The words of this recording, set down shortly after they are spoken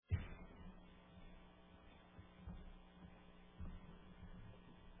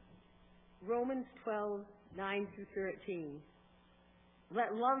Romans 12:9-13.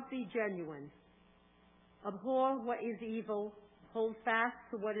 Let love be genuine. Abhor what is evil. Hold fast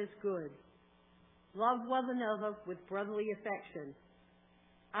to what is good. Love one another with brotherly affection.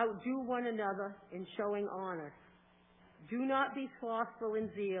 Outdo one another in showing honor. Do not be slothful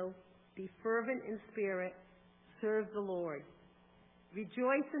in zeal. Be fervent in spirit. Serve the Lord.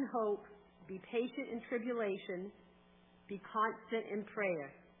 Rejoice in hope. Be patient in tribulation. Be constant in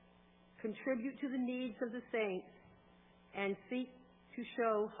prayer. Contribute to the needs of the saints and seek to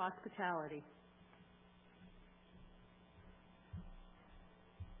show hospitality.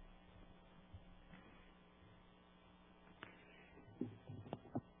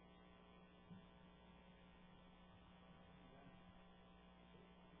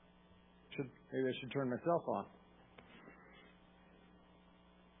 Maybe I should turn myself on.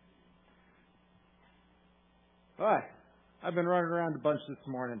 All right. I've been running around a bunch this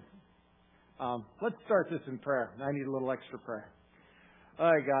morning. Let's start this in prayer. I need a little extra prayer.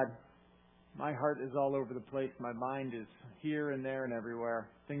 All right, God. My heart is all over the place. My mind is here and there and everywhere.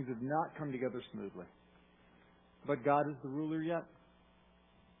 Things have not come together smoothly. But God is the ruler yet.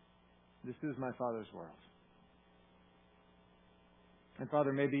 This is my Father's world. And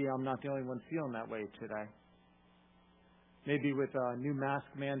Father, maybe I'm not the only one feeling that way today. Maybe with new mask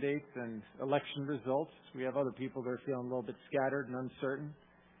mandates and election results, we have other people that are feeling a little bit scattered and uncertain.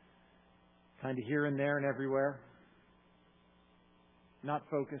 Kind of here and there and everywhere. Not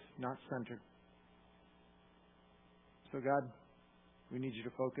focused, not centered. So God, we need you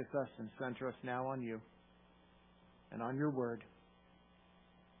to focus us and center us now on you and on your word.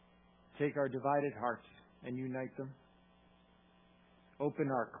 Take our divided hearts and unite them.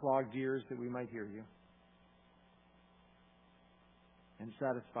 Open our clogged ears that we might hear you. And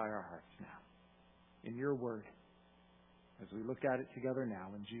satisfy our hearts now in your word as we look at it together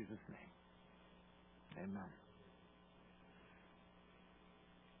now in Jesus' name. Amen.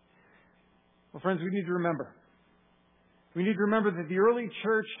 Well, friends, we need to remember. We need to remember that the early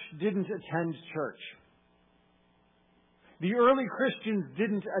church didn't attend church. The early Christians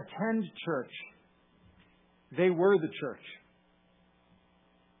didn't attend church. They were the church.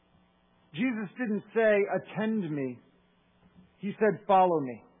 Jesus didn't say, attend me. He said, follow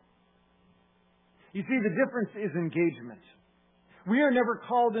me. You see, the difference is engagement. We are never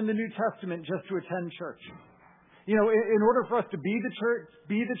called in the New Testament just to attend church. You know, in order for us to be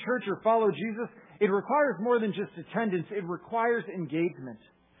the church or follow Jesus, it requires more than just attendance. It requires engagement.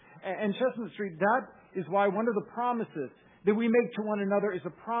 And Chestnut Street, that is why one of the promises that we make to one another is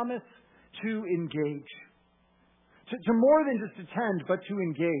a promise to engage. To more than just attend, but to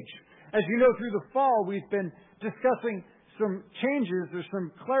engage. As you know, through the fall, we've been discussing some changes or some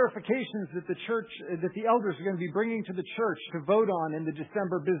clarifications that the elders are going to be bringing to the church to vote on in the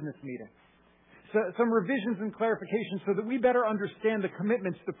December business meeting. So, some revisions and clarifications so that we better understand the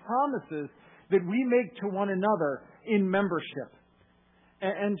commitments, the promises that we make to one another in membership.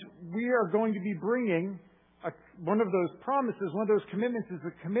 And we are going to be bringing one of those promises, one of those commitments is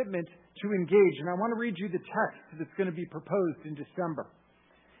a commitment to engage. And I want to read you the text that's going to be proposed in December.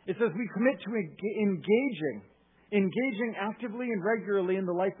 It says, we commit to engaging actively and regularly in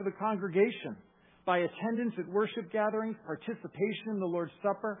the life of the congregation by attendance at worship gatherings, participation in the Lord's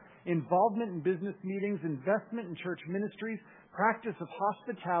Supper, involvement in business meetings, investment in church ministries, practice of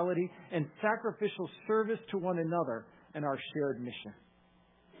hospitality, and sacrificial service to one another and our shared mission.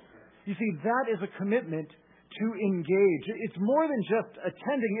 You see, that is a commitment to engage. It's more than just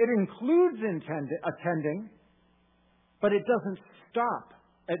attending. It includes attending, but it doesn't stop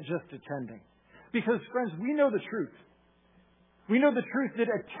at just attending. Because, friends, we know the truth. We know the truth that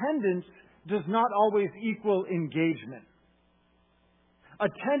attendance does not always equal engagement.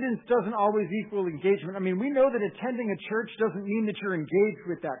 Attendance doesn't always equal engagement. I mean, we know that attending a church doesn't mean that you're engaged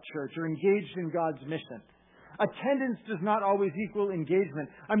with that church or engaged in God's mission. Attendance does not always equal engagement.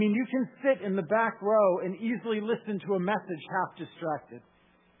 I mean, you can sit in the back row and easily listen to a message half distracted.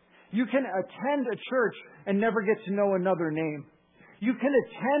 You can attend a church and never get to know another name. You can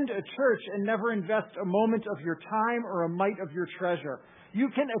attend a church and never invest a moment of your time or a mite of your treasure. You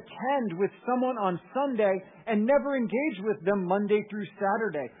can attend with someone on Sunday and never engage with them Monday through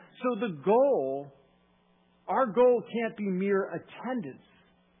Saturday. So our goal can't be mere attendance.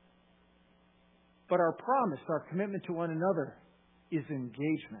 But our promise, our commitment to one another is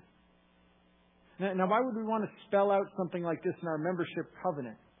engagement. Now, why would we want to spell out something like this in our membership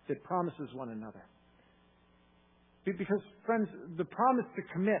covenant that promises one another? Because, friends, the promise to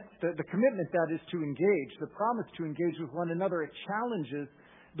commit, the commitment that is to engage, the promise to engage with one another, it challenges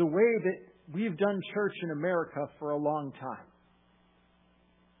the way that we've done church in America for a long time.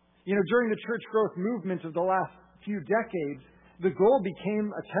 During the church growth movement of the last few decades, the goal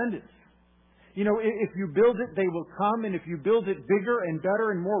became attendance. If you build it, they will come. And if you build it bigger and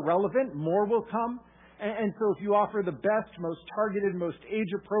better and more relevant, more will come. And so if you offer the best, most targeted, most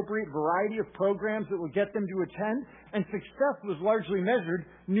age-appropriate variety of programs that will get them to attend, and success was largely measured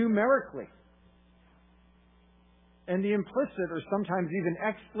numerically. And the implicit or sometimes even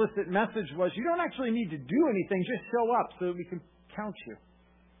explicit message was, you don't actually need to do anything, just show up so that we can count you.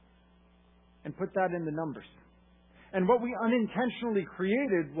 And put that in the numbers. And what we unintentionally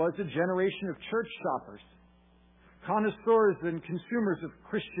created was a generation of church shoppers, connoisseurs and consumers of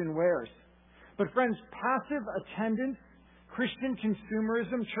Christian wares. But friends, passive attendance, Christian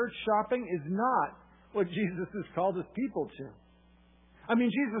consumerism, church shopping is not what Jesus has called his people to.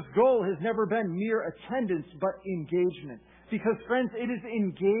 Jesus' goal has never been mere attendance, but engagement. Because, friends, it is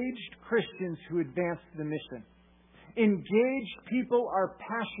engaged Christians who advance the mission. Engaged people are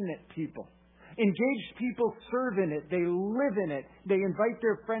passionate people. Engaged people serve in it. They live in it. They invite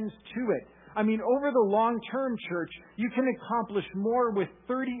their friends to it. Over the long-term, church, you can accomplish more with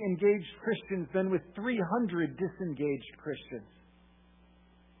 30 engaged Christians than with 300 disengaged Christians.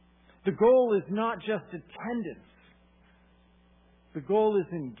 The goal is not just attendance. The goal is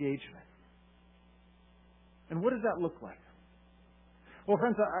engagement. And what does that look like? Well,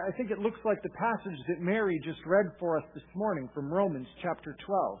 friends, I think it looks like the passage that Mary just read for us this morning from Romans chapter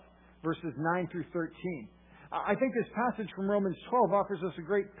 12, verses 9 through 13. I think this passage from Romans 12 offers us a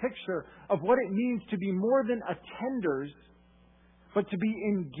great picture of what it means to be more than attenders, but to be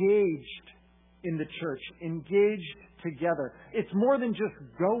engaged in the church, engaged together. It's more than just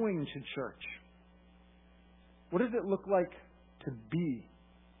going to church. What does it look like to be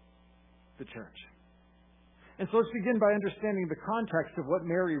the church? And so let's begin by understanding the context of what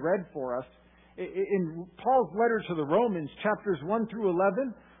Mary read for us. In Paul's letter to the Romans, chapters 1 through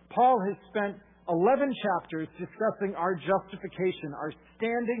 11, Paul has spent 11 chapters discussing our justification, our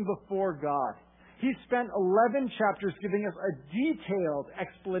standing before God. He spent 11 chapters giving us a detailed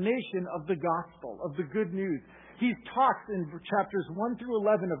explanation of the gospel, of the good news. He talks in chapters 1 through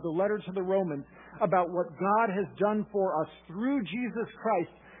 11 of the letter to the Romans about what God has done for us through Jesus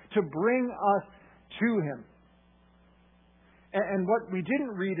Christ to bring us to Him. And what we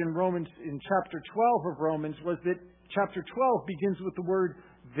didn't read in chapter 12 of Romans was that chapter 12 begins with the word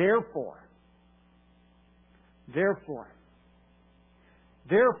therefore. Therefore.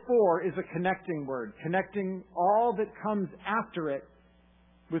 Therefore is a connecting word, connecting all that comes after it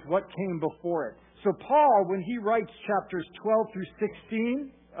with what came before it. So Paul, when he writes chapters 12 through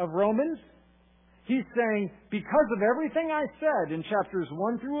 16 of Romans, he's saying, because of everything I said in chapters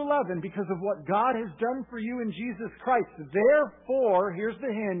 1 through 11, because of what God has done for you in Jesus Christ, therefore, here's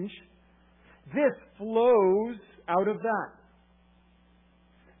the hinge, this flows out of that.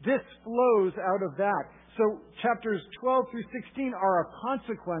 This flows out of that. So chapters 12 through 16 are a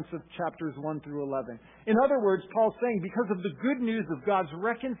consequence of chapters 1 through 11. In other words, Paul's saying, because of the good news of God's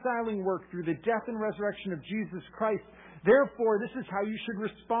reconciling work through the death and resurrection of Jesus Christ, therefore, this is how you should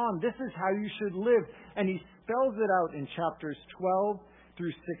respond. This is how you should live. And he spells it out in chapters 12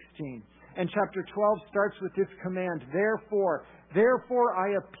 through 16. And chapter 12 starts with this command, therefore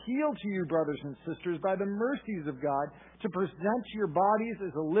I appeal to you, brothers and sisters, by the mercies of God, to present your bodies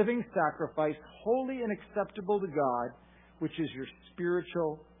as a living sacrifice, holy and acceptable to God, which is your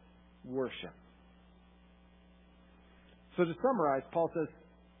spiritual worship. So to summarize, Paul says,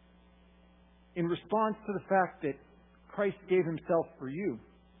 in response to the fact that Christ gave Himself for you,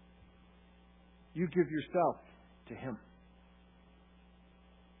 you give yourself to Him.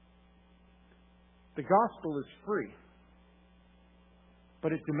 The gospel is free,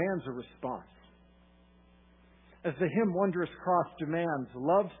 but it demands a response. As the hymn Wondrous Cross demands,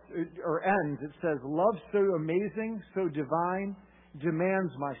 ends, it says, love so amazing, so divine,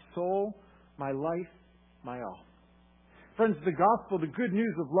 demands my soul, my life, my all. Friends, the gospel, the good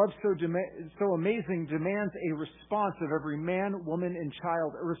news of love so amazing, demands a response of every man, woman, and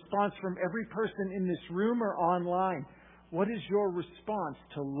child, a response from every person in this room or online. What is your response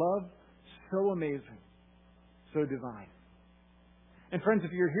to love so amazing, so divine? And friends,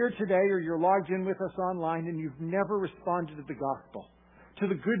 if you're here today or you're logged in with us online and you've never responded to the gospel, to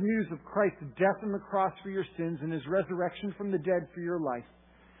the good news of Christ's death on the cross for your sins and His resurrection from the dead for your life,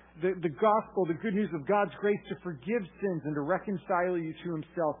 the gospel, the good news of God's grace to forgive sins and to reconcile you to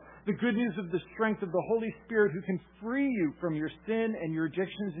Himself, the good news of the strength of the Holy Spirit who can free you from your sin and your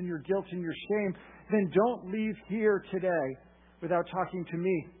addictions and your guilt and your shame, then don't leave here today without talking to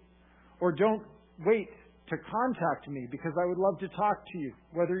me. Or don't wait to contact me, because I would love to talk to you,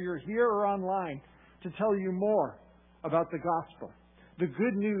 whether you're here or online, to tell you more about the gospel. The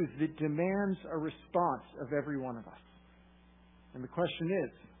good news that demands a response of every one of us. And the question is,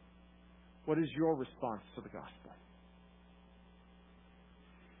 what is your response to the gospel?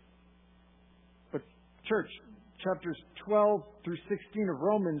 But church, chapters 12 through 16 of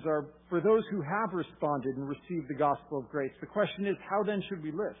Romans are for those who have responded and received the gospel of grace. The question is, how then should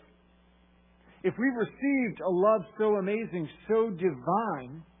we live? If we've received a love so amazing, so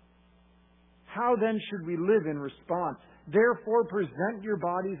divine, how then should we live in response? Therefore, present your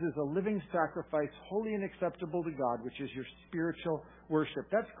bodies as a living sacrifice, holy and acceptable to God, which is your spiritual worship.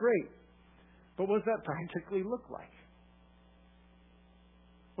 That's great. But what does that practically look like?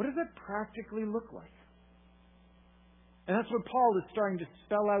 What does that practically look like? And that's what Paul is starting to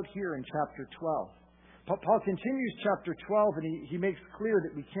spell out here in chapter 12. Paul continues chapter 12, and he makes clear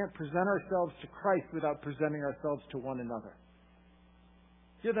that we can't present ourselves to Christ without presenting ourselves to one another.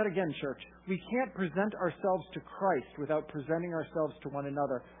 Hear that again, church. We can't present ourselves to Christ without presenting ourselves to one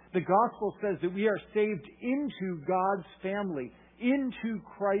another. The gospel says that we are saved into God's family, into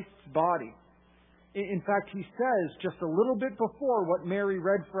Christ's body. In fact, he says just a little bit before what Mary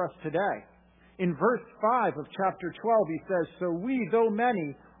read for us today. In verse 5 of chapter 12, he says, "So we, though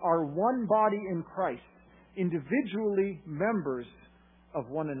many, are one body in Christ, individually members of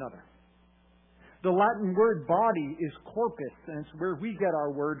one another." The Latin word body is corpus, and it's where we get our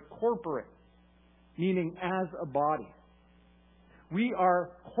word corporate, meaning as a body. We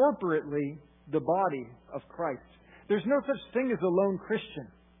are corporately the body of Christ. There's no such thing as a lone Christian.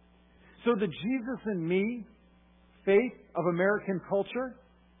 So the Jesus and me faith of American culture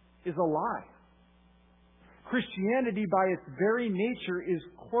is a lie. Christianity, by its very nature, is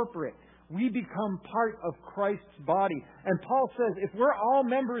corporate. We become part of Christ's body. And Paul says if we're all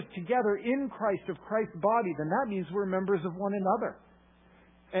members together in Christ of Christ's body, then that means we're members of one another.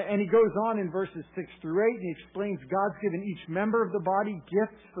 And he goes on in verses 6 through 8, and he explains God's given each member of the body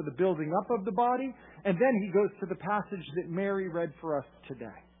gifts for the building up of the body. And then he goes to the passage that Mary read for us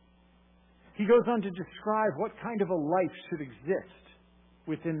today. He goes on to describe what kind of a life should exist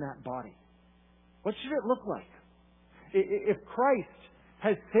within that body. What should it look like? If Christ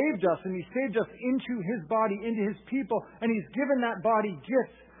has saved us, and He saved us into His body, into His people, and He's given that body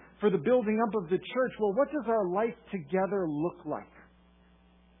gifts for the building up of the church, well, what does our life together look like?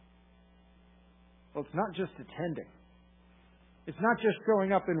 Well, it's not just attending. It's not just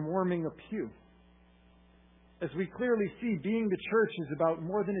going up and warming a pew. As we clearly see, being the church is about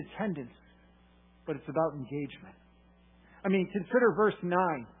more than attendance, but it's about engagement. I mean, consider verse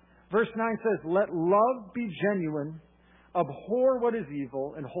 9. Verse 9 says, "Let love be genuine, abhor what is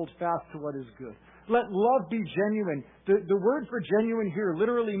evil, and hold fast to what is good." Let love be genuine. The word for genuine here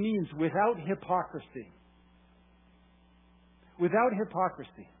literally means without hypocrisy. Without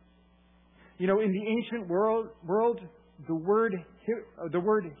hypocrisy. You know, in the ancient world, the word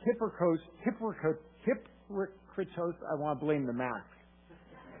hypocritos, I want to blame the mask.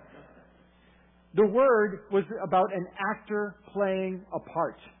 The word was about an actor playing a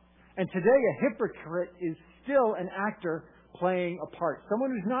part. And today a hypocrite is still an actor playing a part.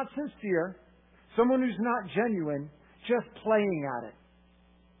 Someone who's not sincere, someone who's not genuine, just playing at it.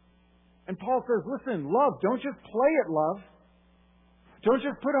 And Paul says, listen, love, don't just play at love. Don't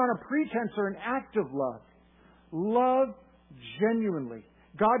just put on a pretense or an act of love. Love genuinely.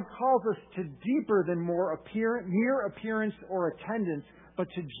 God calls us to deeper than mere appearance or attendance, but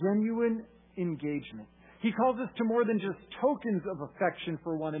to genuine engagement. He calls us to more than just tokens of affection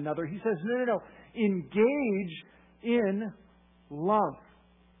for one another. He says, no. Engage in love.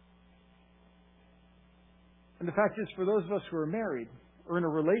 And the fact is, for those of us who are married or in a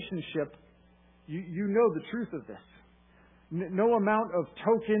relationship, you know the truth of this. No amount of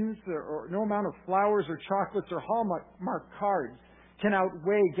tokens or no amount of flowers or chocolates or Hallmark cards can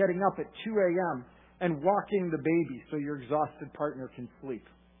outweigh getting up at 2 a.m. and walking the baby so your exhausted partner can sleep.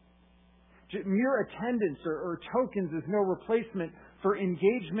 Mere attendance or tokens is no replacement for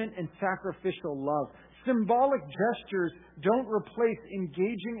engagement and sacrificial love. Symbolic gestures don't replace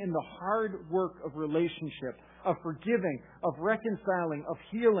engaging in the hard work of relationship, of forgiving, of reconciling, of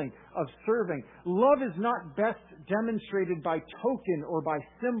healing, of serving. Love is not best demonstrated by token or by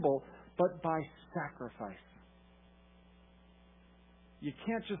symbol, but by sacrifice. You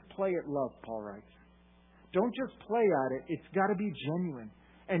can't just play at love, Paul writes. Don't just play at it. It's got to be genuine.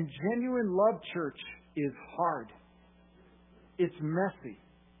 And genuine love, church, is hard. It's messy.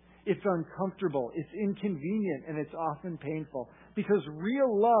 It's uncomfortable. It's inconvenient. And it's often painful. Because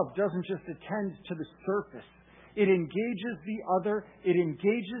real love doesn't just attend to the surface. It engages the other. It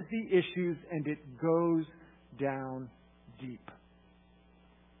engages the issues. And it goes down deep.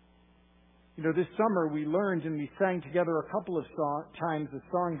 This summer we learned and we sang together a couple of times a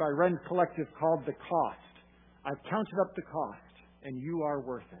song by Wren's Collective called The Cost. I've counted up the cost, and you are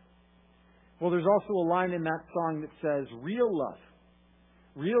worth it. Well, there's also a line in that song that says, real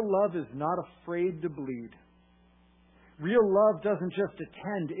love is not afraid to bleed. Real love doesn't just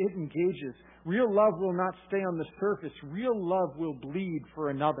attend, it engages. Real love will not stay on the surface. Real love will bleed for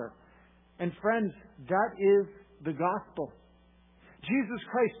another. And friends, that is the gospel. Jesus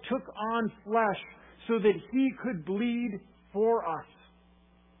Christ took on flesh so that He could bleed for us.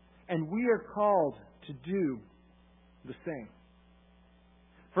 And we are called to do the same.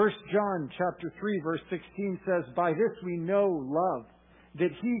 1 John chapter 3 verse 16 says, by this we know love,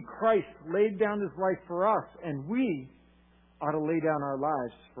 that He, Christ, laid down His life for us, and we ought to lay down our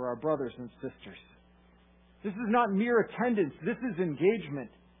lives for our brothers and sisters. This is not mere attendance. This is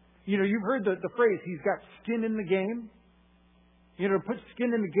engagement. You've heard the phrase, he's got skin in the game. To put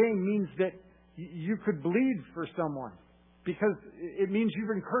skin in the game means that you could bleed for someone because it means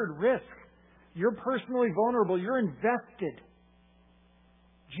you've incurred risk. You're personally vulnerable. You're invested.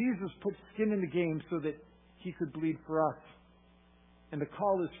 Jesus put skin in the game so that He could bleed for us. And the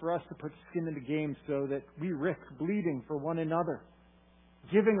call is for us to put skin in the game so that we risk bleeding for one another.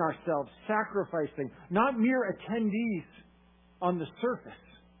 Giving ourselves, sacrificing, not mere attendees on the surface,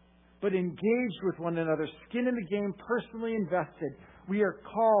 but engaged with one another, skin in the game, personally invested. We are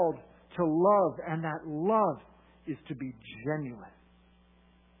called to love, and that love is to be genuine.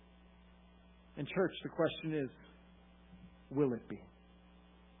 And church, the question is, will it be?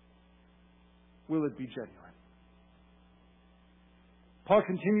 Will it be genuine? Paul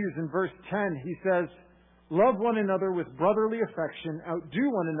continues in verse 10. He says, love one another with brotherly affection,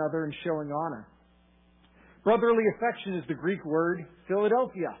 outdo one another in showing honor. Brotherly affection is the Greek word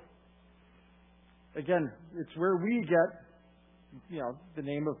Philadelphia. Again, it's where we get, the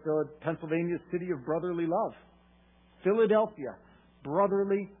name of Pennsylvania's city of brotherly love. Philadelphia,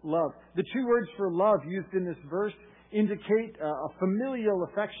 brotherly love. The two words for love used in this verse indicate a familial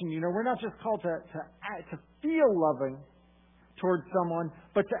affection. We're not just called to feel loving towards someone,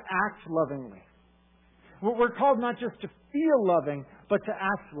 but to act lovingly. We're called not just to feel loving, but to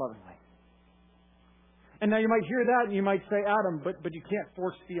act lovingly. And now you might hear that and you might say, Adam, but you can't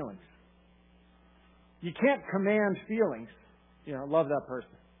force feelings. You can't command feelings. Love that person.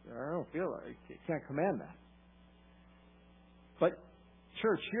 I don't feel it. You can't command that. But,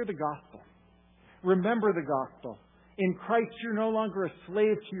 church, hear the gospel. Remember the gospel. In Christ, you're no longer a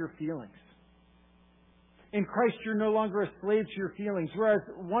slave to your feelings. In Christ, you're no longer a slave to your feelings. Whereas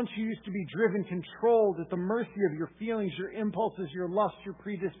once you used to be driven, controlled at the mercy of your feelings, your impulses, your lusts, your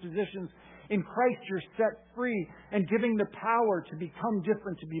predispositions. In Christ, you're set free and giving the power to become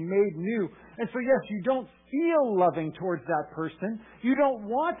different, to be made new. And so, yes, you don't feel loving towards that person. You don't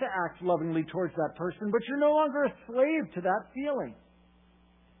want to act lovingly towards that person, but you're no longer a slave to that feeling.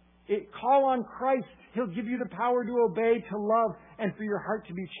 Call on Christ. He'll give you the power to obey, to love, and for your heart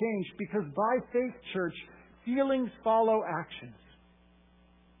to be changed. Because by faith, church, feelings follow actions.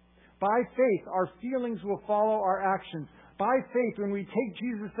 By faith, our feelings will follow our actions. By faith, when we take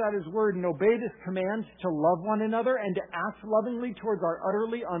Jesus at His word and obey this command to love one another and to act lovingly towards our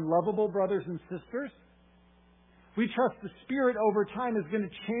utterly unlovable brothers and sisters, we trust the Spirit over time is going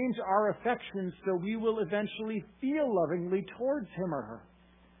to change our affections so we will eventually feel lovingly towards Him or her.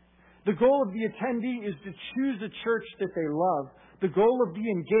 The goal of the attendee is to choose a church that they love. The goal of the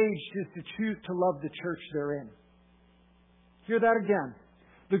engaged is to choose to love the church they're in. Hear that again.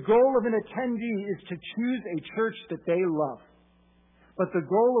 The goal of an attendee is to choose a church that they love. But the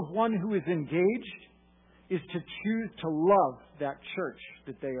goal of one who is engaged is to choose to love that church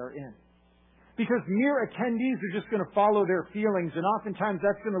that they are in. Because mere attendees are just going to follow their feelings, and oftentimes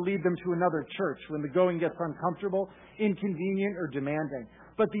that's going to lead them to another church when the going gets uncomfortable, inconvenient, or demanding.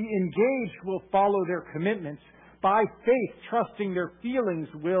 But the engaged will follow their commitments. By faith, trusting their feelings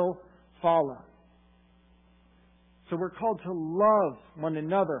will follow. So we're called to love one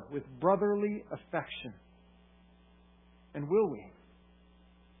another with brotherly affection. And will we?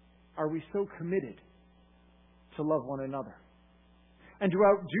 Are we so committed to love one another? And to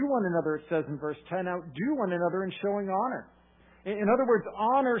outdo one another, it says in verse 10, outdo one another in showing honor. In other words,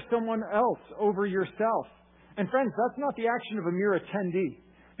 honor someone else over yourself. And friends, that's not the action of a mere attendee.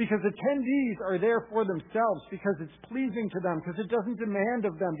 Because attendees are there for themselves, because it's pleasing to them, because it doesn't demand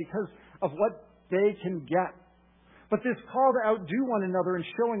of them, because of what they can get. But this call to outdo one another in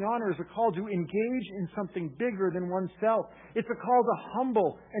showing honor is a call to engage in something bigger than oneself. It's a call to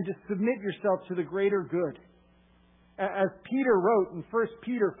humble and to submit yourself to the greater good. As Peter wrote in 1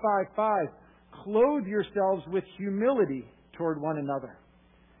 Peter 5:5, clothe yourselves with humility toward one another.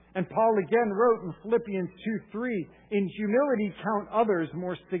 And Paul again wrote in Philippians 2:3, in humility count others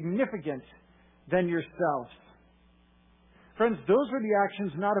more significant than yourselves. Friends, those are the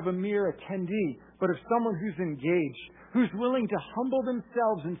actions not of a mere attendee, but of someone who's engaged, who's willing to humble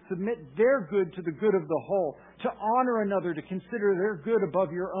themselves and submit their good to the good of the whole, to honor another, to consider their good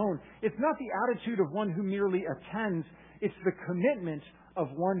above your own. It's not the attitude of one who merely attends, it's the commitment of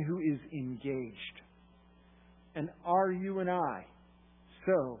one who is engaged. And are you and I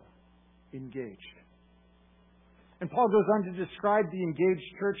so engaged? And Paul goes on to describe the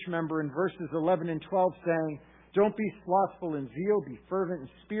engaged church member in verses 11 and 12, saying, don't be slothful in zeal, be fervent in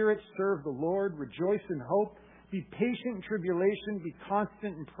spirit, serve the Lord, rejoice in hope, be patient in tribulation, be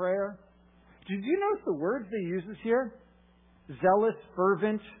constant in prayer. Did you notice the words he uses here? Zealous,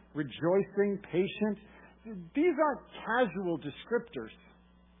 fervent, rejoicing, patient. These aren't casual descriptors.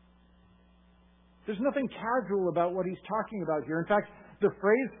 There's nothing casual about what he's talking about here. In fact, the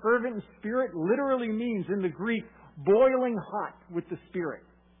phrase fervent in spirit literally means in the Greek, boiling hot with the Spirit.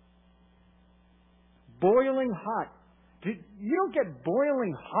 Boiling hot. You don't get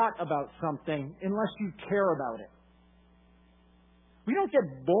boiling hot about something unless you care about it. We don't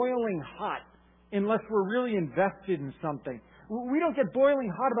get boiling hot unless we're really invested in something. We don't get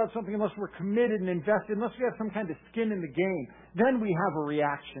boiling hot about something unless we're committed and invested, unless we have some kind of skin in the game. Then we have a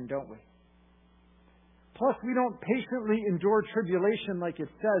reaction, don't we? Plus, we don't patiently endure tribulation like it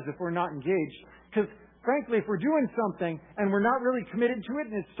says if we're not engaged. Because frankly, if we're doing something and we're not really committed to it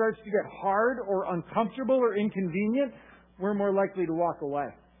and it starts to get hard or uncomfortable or inconvenient, we're more likely to walk away.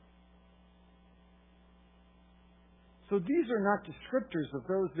 So these are not descriptors of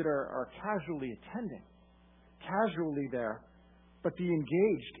those that are casually attending, casually there, but the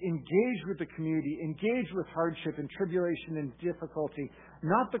engaged with the community, engaged with hardship and tribulation and difficulty,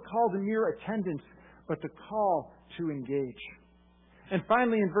 not the call to mere attendance, but the call to engage. And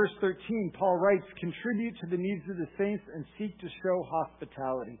finally, in verse 13, Paul writes, contribute to the needs of the saints and seek to show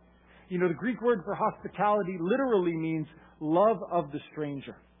hospitality. You know, the Greek word for hospitality literally means love of the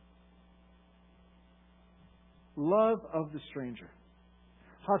stranger. Love of the stranger.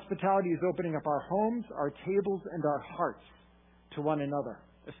 Hospitality is opening up our homes, our tables, and our hearts to one another,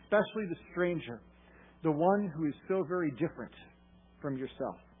 especially the stranger, the one who is so very different from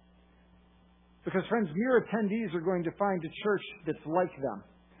yourself. Because, friends, mere attendees are going to find a church that's like them,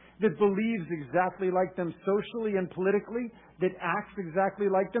 that believes exactly like them socially and politically, that acts exactly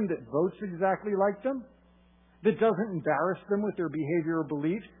like them, that votes exactly like them, that doesn't embarrass them with their behavior or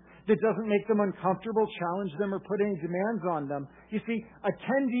beliefs, that doesn't make them uncomfortable, challenge them, or put any demands on them. You see,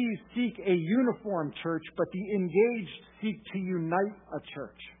 attendees seek a uniform church, but the engaged seek to unite a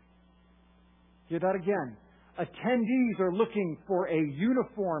church. Hear that again. Attendees are looking for a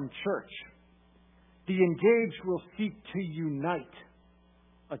uniform church. The engaged will seek to unite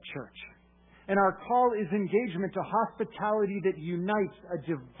a church. And our call is engagement to hospitality that unites a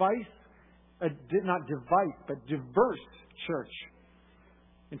diverse church.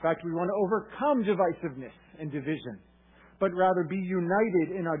 In fact, we want to overcome divisiveness and division, but rather be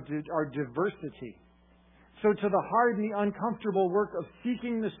united in our diversity. So to the hard and the uncomfortable work of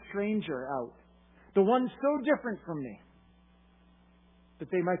seeking the stranger out, the one so different from me, that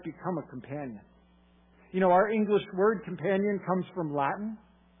they might become a companion. You know, our English word companion comes from Latin.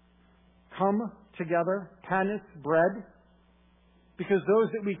 Come together, panis, bread. Because those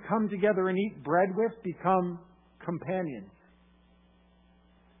that we come together and eat bread with become companions.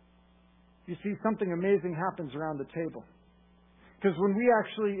 You see, something amazing happens around the table. Because when we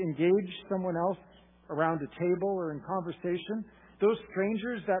actually engage someone else around a table or in conversation, those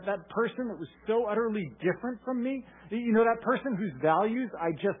strangers, that person that was so utterly different from me, you know, that person whose values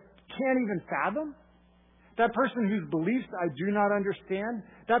I just can't even fathom, that person whose beliefs I do not understand,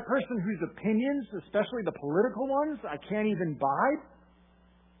 that person whose opinions, especially the political ones, I can't even buy,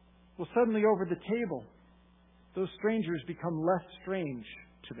 well, suddenly over the table, those strangers become less strange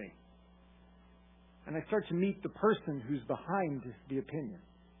to me. And I start to meet the person who's behind the opinion.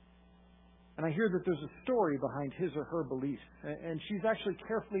 And I hear that there's a story behind his or her beliefs. And she's actually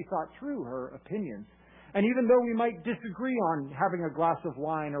carefully thought through her opinions. And even though we might disagree on having a glass of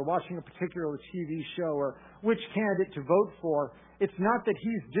wine or watching a particular TV show or which candidate to vote for, it's not that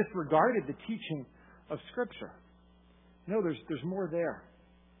he's disregarded the teaching of Scripture. No, there's more there.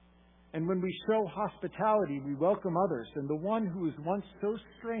 And when we show hospitality, we welcome others. And the one who was once so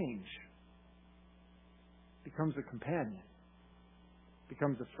strange becomes a companion,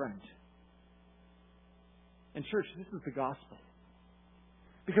 becomes a friend. And church, this is the gospel.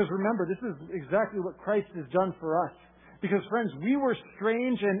 Because remember, this is exactly what Christ has done for us. Because friends, we were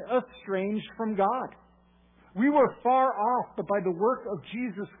strange and estranged from God. We were far off, but by the work of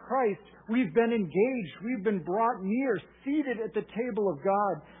Jesus Christ, we've been engaged. We've been brought near, seated at the table of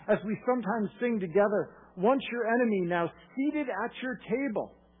God, as we sometimes sing together, once your enemy, now seated at your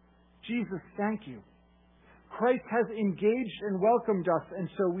table. Jesus, thank you. Christ has engaged and welcomed us, and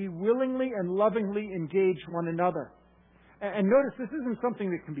so we willingly and lovingly engage one another. And notice, this isn't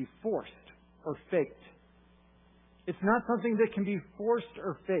something that can be forced or faked. It's not something that can be forced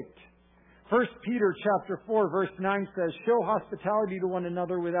or faked. 1 Peter chapter 4, verse 9 says, show hospitality to one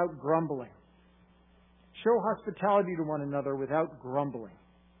another without grumbling. Show hospitality to one another without grumbling.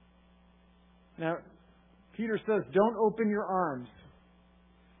 Now, Peter says, don't open your arms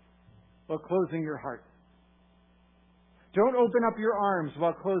while closing your heart. Don't open up your arms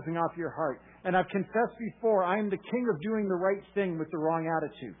while closing off your heart. And I've confessed before, I am the king of doing the right thing with the wrong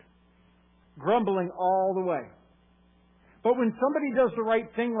attitude. Grumbling all the way. But when somebody does the right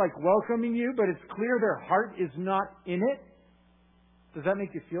thing, like welcoming you, but it's clear their heart is not in it, does that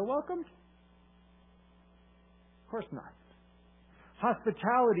make you feel welcomed? Of course not.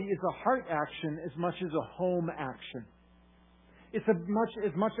 Hospitality is a heart action as much as a home action. It's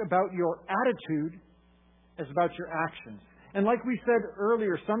as much about your attitude as about your actions. And like we said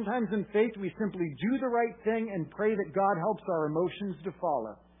earlier, sometimes in faith we simply do the right thing and pray that God helps our emotions to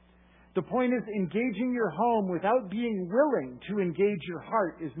follow. The point is, engaging your home without being willing to engage your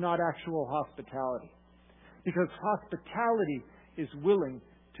heart is not actual hospitality. Because hospitality is willing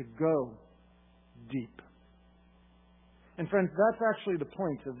to go deep. And friends, that's actually the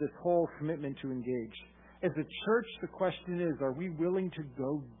point of this whole commitment to engage. As a church, the question is, are we willing to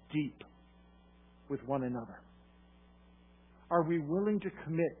go deep with one another? Are we willing to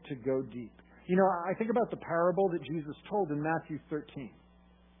commit to go deep? You know, I think about the parable that Jesus told in Matthew 13.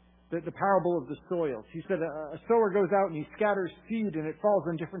 The parable of the soils. He said a sower goes out and he scatters seed and it falls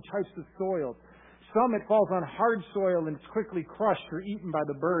on different types of soils. Some it falls on hard soil and it's quickly crushed or eaten by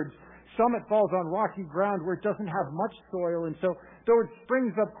the birds. Some it falls on rocky ground where it doesn't have much soil, and so though it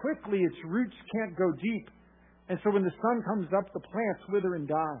springs up quickly, its roots can't go deep. And so when the sun comes up, the plants wither and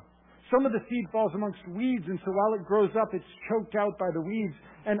die. Some of the seed falls amongst weeds, and so while it grows up, it's choked out by the weeds.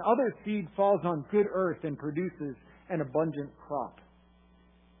 And other seed falls on good earth and produces an abundant crop.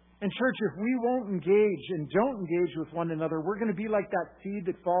 And church, if we won't engage and don't engage with one another, we're going to be like that seed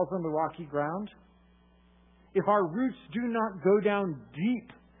that falls on the rocky ground. If our roots do not go down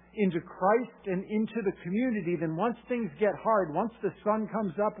deep into Christ and into the community, then once things get hard, once the sun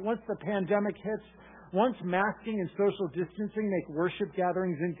comes up, once the pandemic hits, once masking and social distancing make worship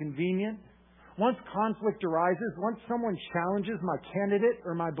gatherings inconvenient, once conflict arises, once someone challenges my candidate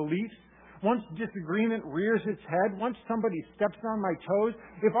or my beliefs, once disagreement rears its head, once somebody steps on my toes,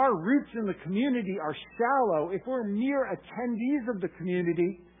 if our roots in the community are shallow, if we're mere attendees of the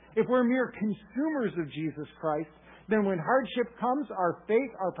community, if we're mere consumers of Jesus Christ, then when hardship comes, our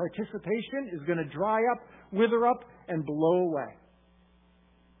faith, our participation is going to dry up, wither up, and blow away.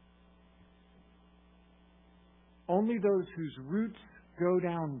 Only those whose roots go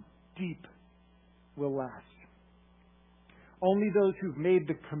down deep will last. Only those who've made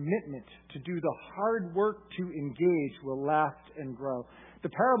the commitment to do the hard work to engage will last and grow. The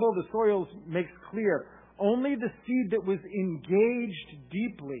parable of the soils makes clear only the seed that was engaged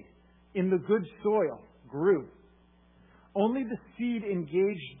deeply in the good soil grew. Only the seed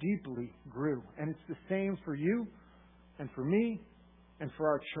engaged deeply grew. And it's the same for you and for me and for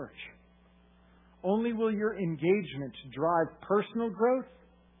our church. Only will your engagement drive personal growth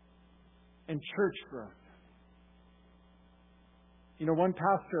and church growth. You know, one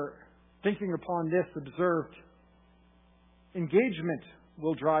pastor, thinking upon this, observed, engagement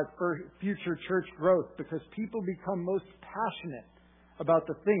will drive future church growth because people become most passionate about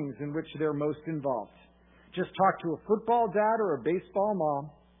the things in which they're most involved. Just talk to a football dad or a baseball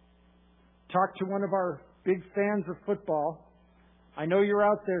mom. Talk to one of our big fans of football. I know you're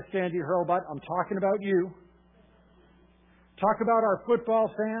out there, Sandy Hurlbutt. I'm talking about you. Talk about our football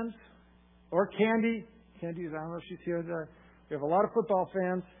fans. Or Candy. Candy, I don't know if she's here. We have a lot of football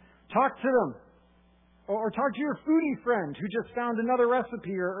fans. Talk to them. Or talk to your foodie friend who just found another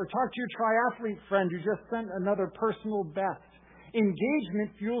recipe. Or talk to your triathlete friend who just sent another personal best.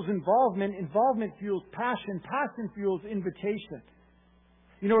 Engagement fuels involvement. Involvement fuels passion. Passion fuels invitation.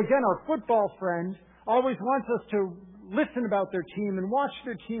 You know, again, our football friend always wants us to listen about their team and watch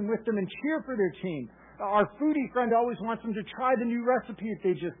their team with them and cheer for their team. Our foodie friend always wants them to try the new recipe if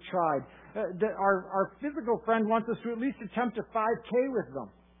they just tried. Our physical friend wants us to at least attempt a 5K with them.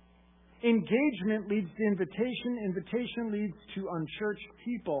 Engagement leads to invitation. Invitation leads to unchurched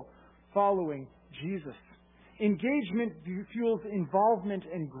people following Jesus. Engagement fuels involvement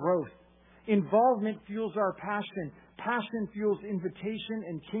and growth. Involvement fuels our passion. Passion fuels invitation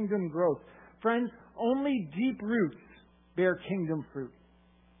and kingdom growth. Friends, only deep roots bear kingdom fruit.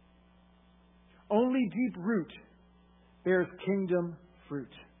 Only deep root bears kingdom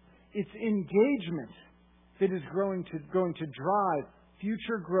fruit. It's engagement that is going to drive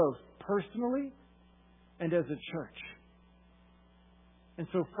future growth personally and as a church. And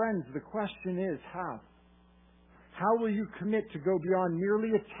so, friends, the question is how? How will you commit to go beyond merely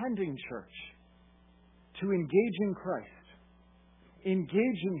attending church, to engaging Christ,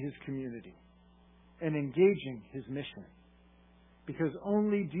 engaging His community, and engaging His mission? Because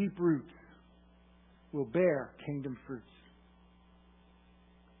only deep roots will bear kingdom fruits.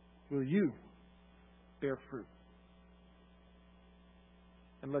 Will you bear fruit?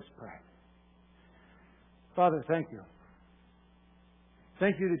 And let's pray. Father, thank you.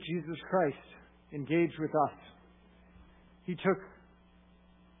 Thank you that Jesus Christ engaged with us. He took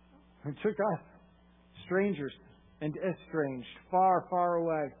us, strangers and estranged, far, far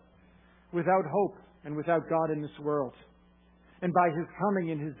away, without hope and without God in this world. And by His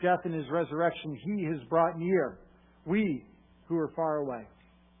coming and His death and His resurrection, He has brought near we who are far away.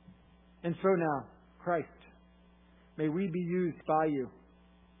 And so now, Christ, may we be used by You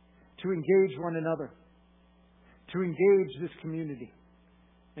to engage one another, to engage this community,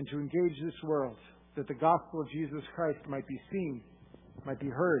 and to engage this world, that the gospel of Jesus Christ might be seen, might be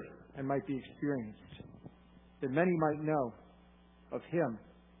heard, and might be experienced, that many might know of Him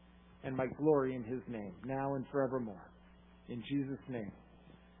and might glory in His name, now and forevermore. In Jesus' name,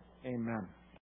 amen.